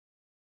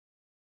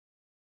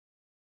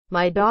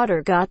My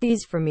daughter got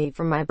these for me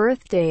for my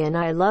birthday and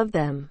I love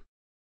them.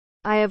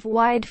 I have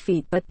wide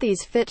feet but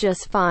these fit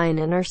just fine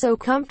and are so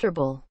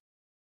comfortable.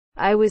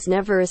 I was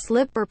never a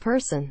slipper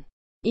person,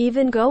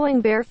 even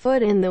going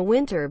barefoot in the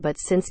winter, but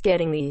since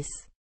getting these,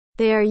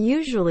 they are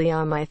usually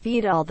on my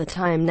feet all the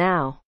time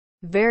now.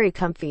 Very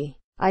comfy.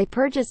 I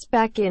purchased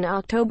back in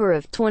October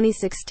of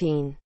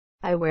 2016.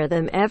 I wear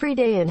them every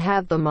day and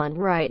have them on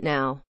right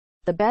now.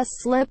 The best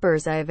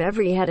slippers I've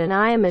ever had, and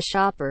I am a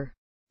shopper.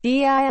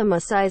 I am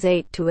a size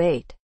 8 to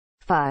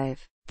 8.5.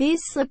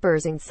 These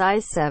slippers in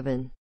size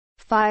 7,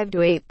 5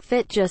 to 8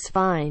 fit just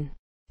fine.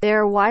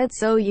 They're wide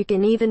so you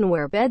can even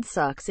wear bed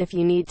socks if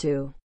you need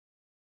to.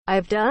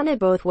 I've done it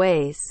both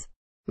ways.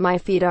 My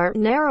feet aren't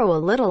narrow, a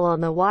little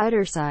on the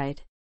wider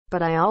side,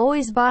 but I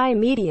always buy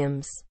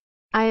mediums.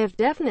 I have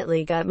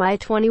definitely got my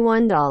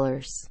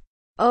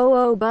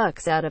 $21.00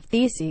 bucks out of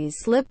these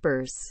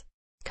slippers.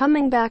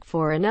 Coming back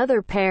for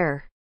another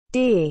pair.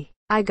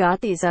 I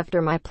got these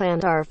after my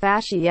plantar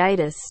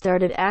fasciitis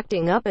started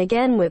acting up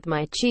again with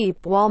my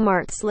cheap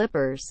Walmart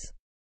slippers.